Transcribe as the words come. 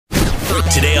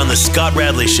Today on the Scott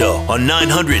Radley Show on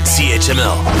 900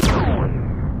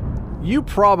 CHML. You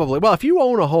probably, well, if you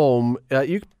own a home,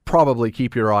 you probably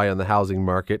keep your eye on the housing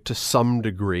market to some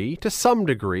degree.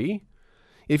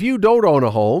 If you don't own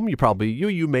a home, you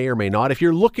may or may not. If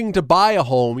you're looking to buy a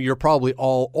home, you're probably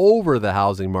all over the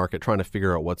housing market trying to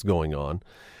figure out what's going on.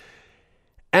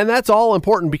 And that's all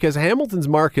important because Hamilton's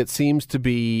market seems to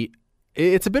be,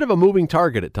 it's a bit of a moving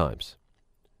target at times.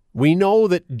 We know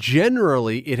that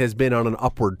generally it has been on an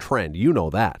upward trend. You know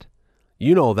that.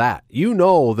 You know that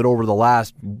over the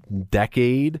last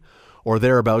decade or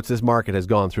thereabouts, this market has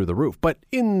gone through the roof. But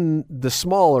in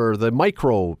the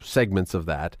micro segments of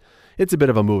that, it's a bit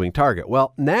of a moving target.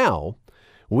 Well, now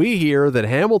we hear that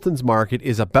Hamilton's market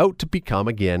is about to become,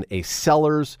 again, a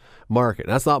seller's market.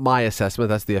 That's not my assessment.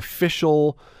 That's the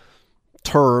official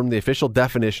term, the official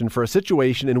definition for a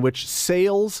situation in which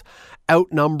sales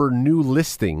outnumber new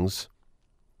listings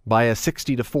by a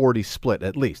 60-40 split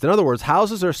at least. In other words,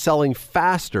 houses are selling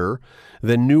faster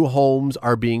than new homes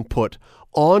are being put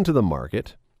onto the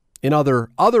market. In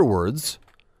other words,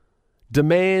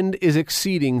 demand is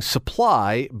exceeding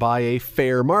supply by a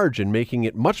fair margin, making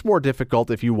it much more difficult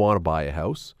if you want to buy a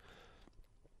house.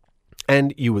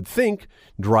 And you would think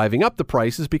driving up the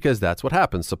prices because that's what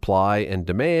happens. Supply and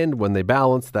demand, when they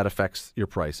balance, that affects your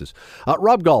prices.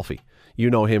 Rob Golfi. You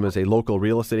know him as a local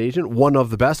real estate agent, one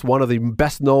of the best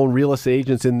known real estate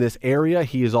agents in this area.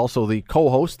 He is also the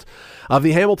co-host of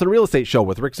the Hamilton Real Estate Show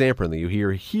with Rick Zamperin that you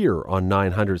hear here on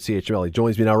 900 CHML. He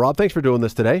joins me now. Rob, thanks for doing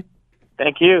this today.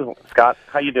 Thank you, Scott.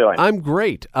 How you doing? I'm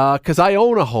great because I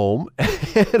own a home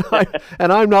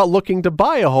and I'm not looking to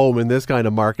buy a home in this kind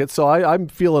of market, so I'm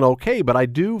feeling okay, but I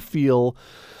do feel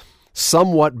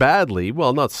somewhat badly.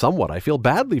 Well, not somewhat. I feel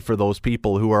badly for those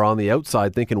people who are on the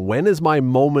outside thinking, when is my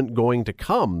moment going to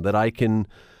come that I can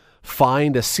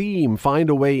find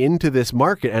a way into this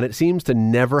market? And it seems to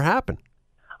never happen.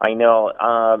 I know.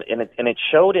 And it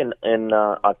showed in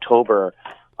October.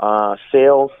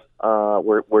 Sales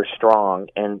were strong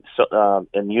and so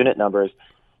in unit numbers,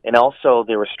 and also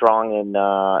they were strong in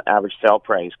average sale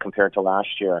price compared to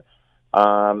last year.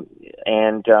 And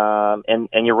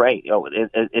you're right.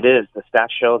 It is. The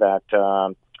stats show that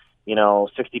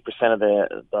 60% of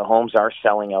the homes are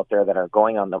selling out there that are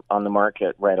going on the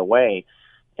market right away.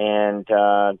 And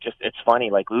it's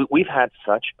funny. Like we've had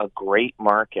such a great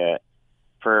market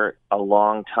for a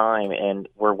long time, and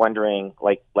we're wondering.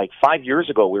 Like 5 years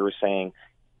ago, we were saying,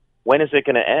 when is it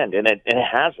going to end? And it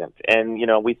hasn't. And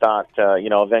we thought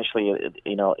eventually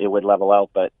it would level out,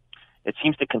 but it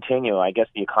seems to continue. I guess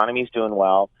the economy is doing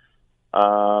well,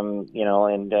 and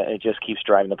it just keeps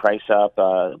driving the price up.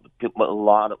 A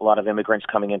lot of immigrants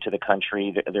coming into the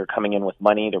country. They're coming in with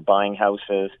money. They're buying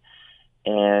houses,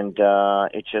 and I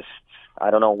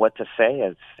don't know what to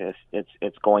say.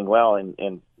 It's going well,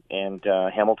 and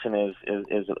Hamilton is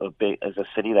a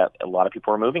city that a lot of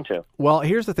people are moving to. Well,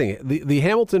 here's the thing: the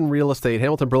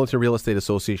Hamilton-Burlington Real Estate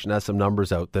Association has some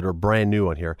numbers out that are brand new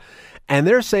on here, and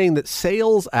they're saying that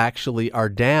sales actually are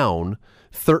down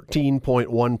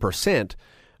 13.1%,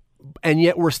 and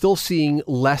yet we're still seeing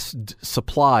less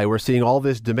supply. We're seeing all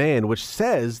this demand, which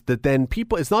says that then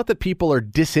it's not that people are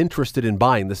disinterested in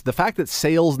buying this. The fact that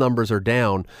sales numbers are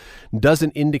down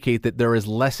doesn't indicate that there is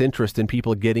less interest in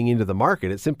people getting into the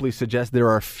market. It simply suggests there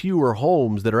are fewer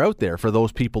homes that are out there for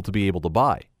those people to be able to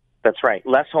buy. That's right.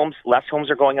 Less homes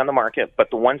are going on the market,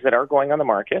 but the ones that are going on the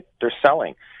market, they're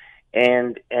selling.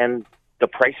 And the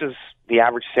prices, the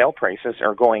average sale prices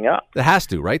are going up. It has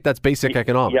to, right? That's basic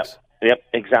economics. Yep,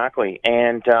 exactly.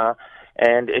 And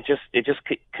it just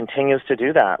continues to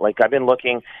do that. Like I've been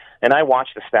looking, and I watch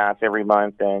the stats every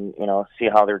month and, see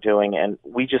how they're doing. And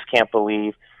we just can't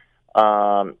believe,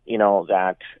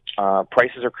 that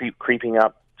prices are creeping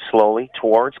up slowly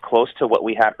towards close to what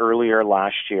we had earlier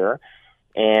last year.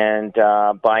 And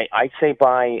I'd say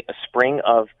by spring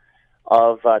of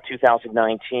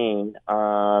 2019,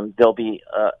 there'll be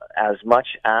as much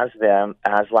as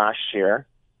last year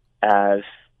as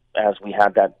we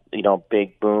had that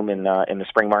big boom in the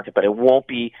spring market, but it won't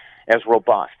be as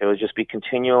robust. It will just be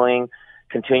continuing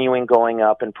going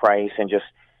up in price and just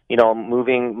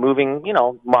moving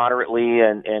moderately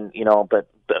and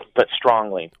but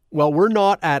strongly. Well, we're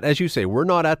not at, as you say, we're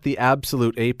not at the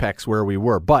absolute apex where we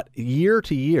were, but year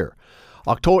to year.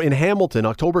 In Hamilton,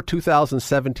 October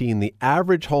 2017, the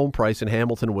average home price in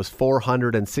Hamilton was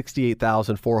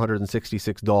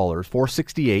 $468,466,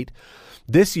 $468.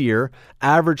 This year,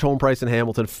 average home price in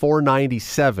Hamilton,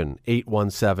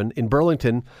 $497,817. In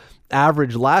Burlington,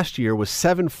 average last year was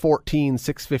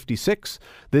 $714,656.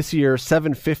 This year,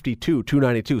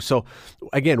 $752,292. So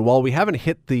again, while we haven't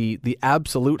hit the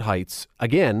absolute heights,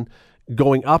 again,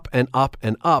 going up and up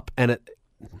and up. And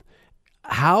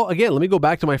again, let me go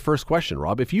back to my first question,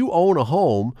 Rob. If you own a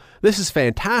home, this is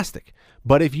fantastic.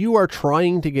 But if you are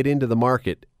trying to get into the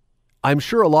market, I'm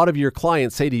sure a lot of your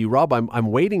clients say to you, Rob,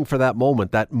 I'm waiting for that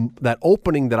moment, that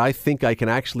opening that I think I can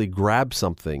actually grab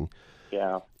something.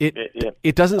 Yeah.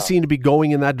 It doesn't seem to be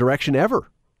going in that direction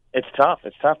ever. It's tough.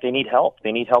 They need help.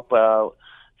 They need help,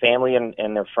 family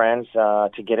and their friends,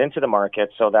 to get into the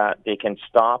market so that they can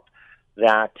stop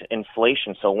that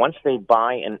inflation. So once they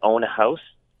buy and own a house,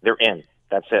 they're in.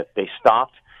 That's it. They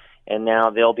stopped, and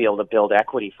now they'll be able to build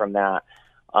equity from that.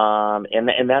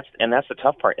 And that's the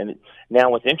tough part. And now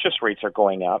with interest rates are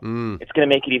going up, it's going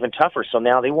to make it even tougher. So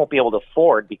now they won't be able to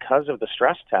afford, because of the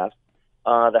stress test,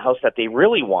 the house that they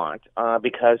really want,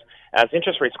 because as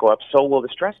interest rates go up, so will the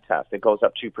stress test. It goes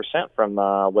up 2% from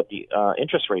what the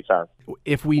interest rates are.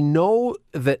 If we know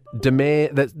that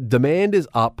demand is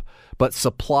up, but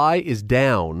supply is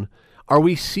down, are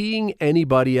we seeing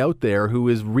anybody out there who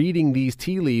is reading these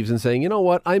tea leaves and saying, you know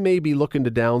what, I may be looking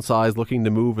to downsize, looking to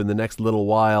move in the next little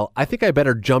while. I think I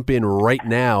better jump in right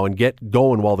now and get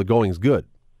going while the going's good?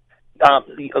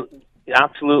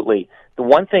 Absolutely. The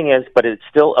one thing is, but it's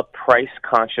still a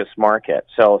price-conscious market.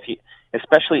 So if you,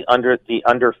 especially under the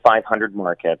under 500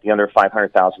 market, the under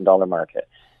 $500,000 market.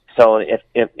 So if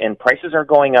prices are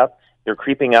going up, they're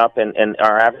creeping up, and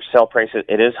our average sale price,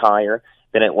 it is higher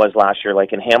than it was last year.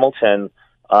 Like in Hamilton,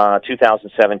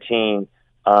 2017,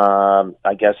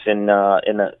 I guess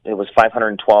it was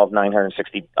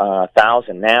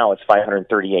 512,960,000. Now it's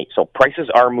 538. So prices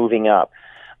are moving up,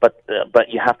 but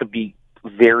you have to be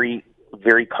very,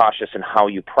 very cautious in how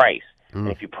you price. And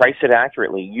if you price it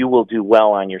accurately, you will do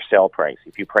well on your sale price.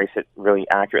 If you price it really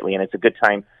accurately, and it's a good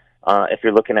time if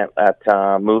you're looking at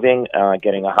moving,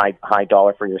 getting a high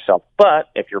dollar for yourself. But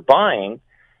if you're buying,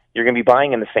 you're going to be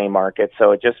buying in the same market,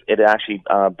 so it actually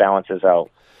balances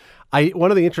out. One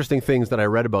of the interesting things that I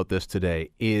read about this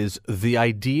today is the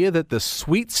idea that the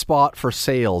sweet spot for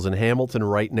sales in Hamilton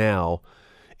right now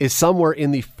is somewhere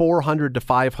in the $400,000 to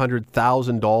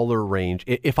 $500,000 range.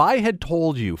 If I had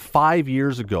told you 5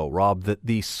 years ago, Rob, that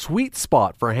the sweet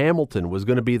spot for Hamilton was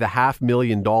going to be the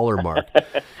 $500,000 mark,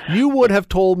 you would have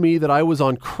told me that I was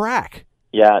on crack.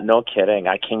 Yeah, no kidding.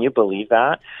 Can you believe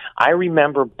that? I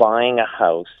remember buying a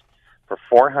house for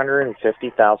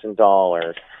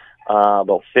 $450,000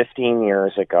 about 15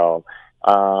 years ago,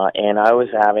 and I was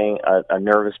having a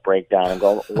nervous breakdown and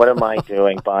go, what am I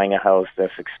doing buying a house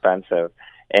this expensive?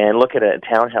 And look at it,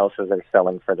 townhouses are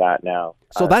selling for that now.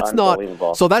 So that's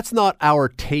not our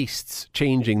tastes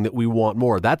changing that we want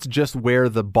more. That's just where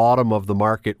the bottom of the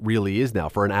market really is now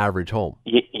for an average home.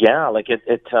 Yeah, like it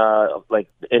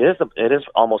is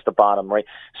almost the bottom, right?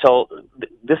 So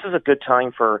this is a good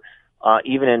time for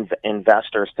even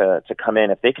investors to come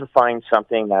in if they can find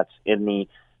something that's in the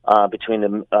between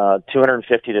the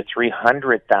 250 to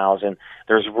 300,000.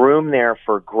 There's room there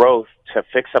for growth to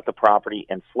fix up the property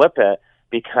and flip it,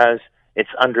 because it's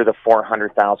under the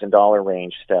 $400,000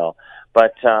 range still.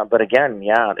 But again,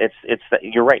 yeah,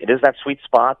 you're right. It is that sweet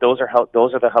spot. Those are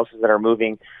the houses that are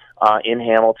moving in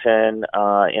Hamilton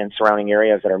and surrounding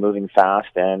areas that are moving fast.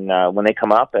 And when they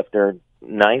come up, if they're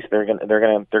nice, they're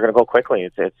gonna go quickly.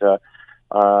 It's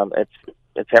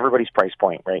everybody's price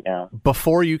point right now.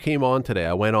 Before you came on today,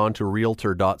 I went on to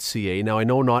realtor.ca. Now, I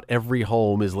know not every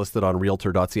home is listed on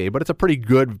realtor.ca, but it's a pretty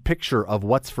good picture of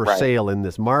what's for sale in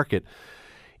this market.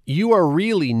 You are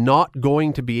really not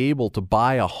going to be able to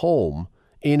buy a home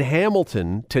in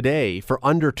Hamilton today for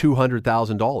under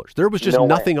 $200,000. There was just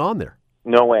nothing on there.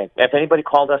 No way. If anybody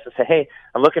called us and said, hey,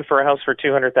 I'm looking for a house for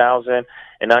 $200,000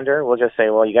 and under, we'll just say,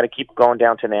 well, you got to keep going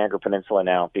down to Niagara Peninsula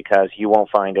now, because you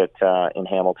won't find it in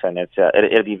Hamilton.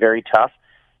 It'll be very tough.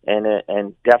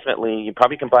 And definitely, you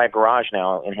probably can buy a garage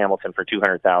now in Hamilton for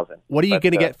 $200,000. What are you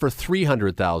going to get for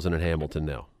 $300,000 in Hamilton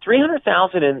now?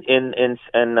 $300,000 in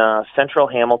central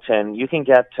Hamilton, you can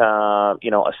get a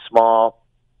small,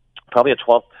 probably a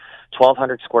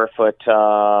 1,200 square foot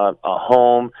a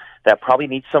home that probably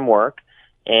needs some work,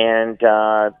 and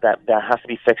that has to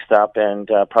be fixed up, and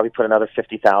probably put another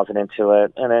 $50,000 into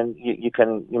it, and then you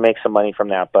make some money from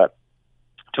that. But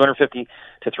 $250,000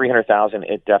 to $300,000,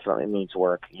 it definitely needs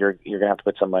work. You're gonna have to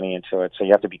put some money into it, so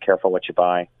you have to be careful what you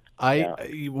buy.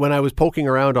 When I was poking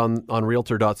around on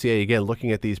realtor.ca, again,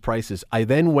 looking at these prices, I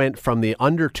then went from the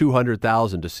under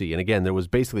 $200,000 to see, and again, there was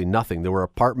basically nothing. There were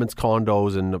apartments,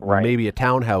 condos, and maybe a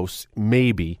townhouse,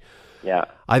 maybe. Yeah.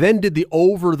 I then did the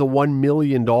over the $1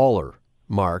 million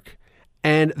mark,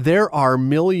 and there are $1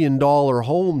 million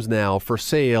homes now for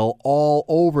sale all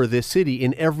over this city,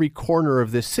 in every corner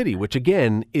of this city, which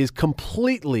again is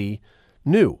completely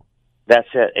new. That's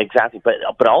it, exactly.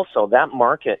 But also that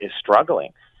market is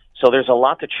struggling, so there's a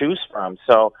lot to choose from.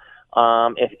 So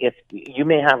if you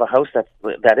may have a house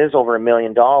that is over $1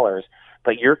 million,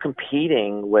 but you're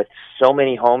competing with so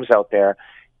many homes out there,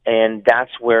 and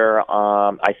that's where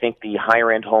I think the higher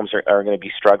end homes are going to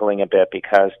be struggling a bit,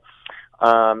 because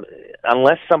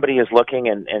unless somebody is looking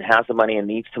and has the money and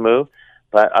needs to move.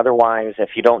 But otherwise,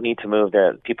 if you don't need to move,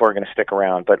 people are going to stick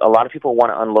around. But a lot of people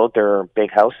want to unload their big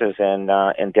houses and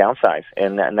downsize,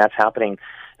 and that's happening,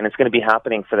 and it's going to be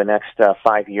happening for the next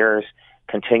 5 years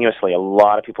continuously. A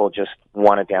lot of people just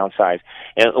want to downsize,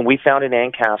 and we found in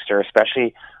Ancaster,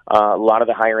 especially, a lot of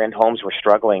the higher end homes were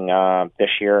struggling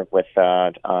this year with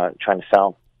trying to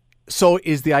sell. So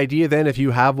is the idea then, if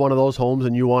you have one of those homes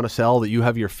and you want to sell, that you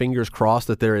have your fingers crossed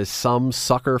that there is some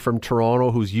sucker from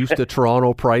Toronto who's used to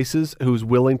Toronto prices who's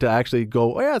willing to actually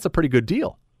go, oh, yeah, it's a pretty good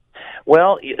deal?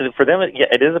 Well, for them,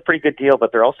 it is a pretty good deal,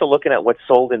 but they're also looking at what's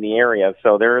sold in the area,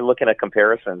 so they're looking at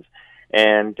comparisons.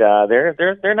 And they're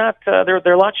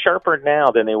a lot sharper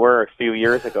now than they were a few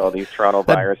years ago, these Toronto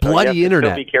buyers. That bloody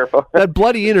internet. Be careful. That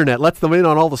bloody internet lets them in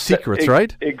on all the secrets,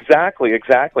 right? Exactly.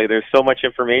 There's so much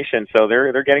information, so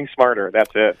they're getting smarter.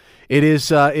 That's it. It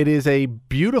is a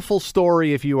beautiful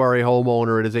story if you are a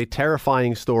homeowner. It is a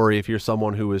terrifying story if you're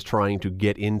someone who is trying to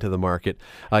get into the market.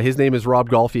 His name is Rob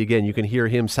Golfi. Again, you can hear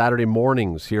him Saturday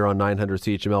mornings here on 900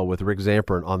 CHML with Rick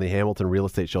Zamperin on the Hamilton Real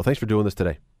Estate Show. Thanks for doing this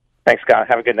today. Thanks, Scott.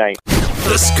 Have a good night.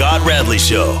 The Scott Radley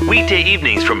Show, weekday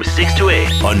evenings from 6 to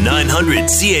 8 on 900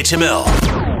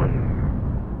 CHML.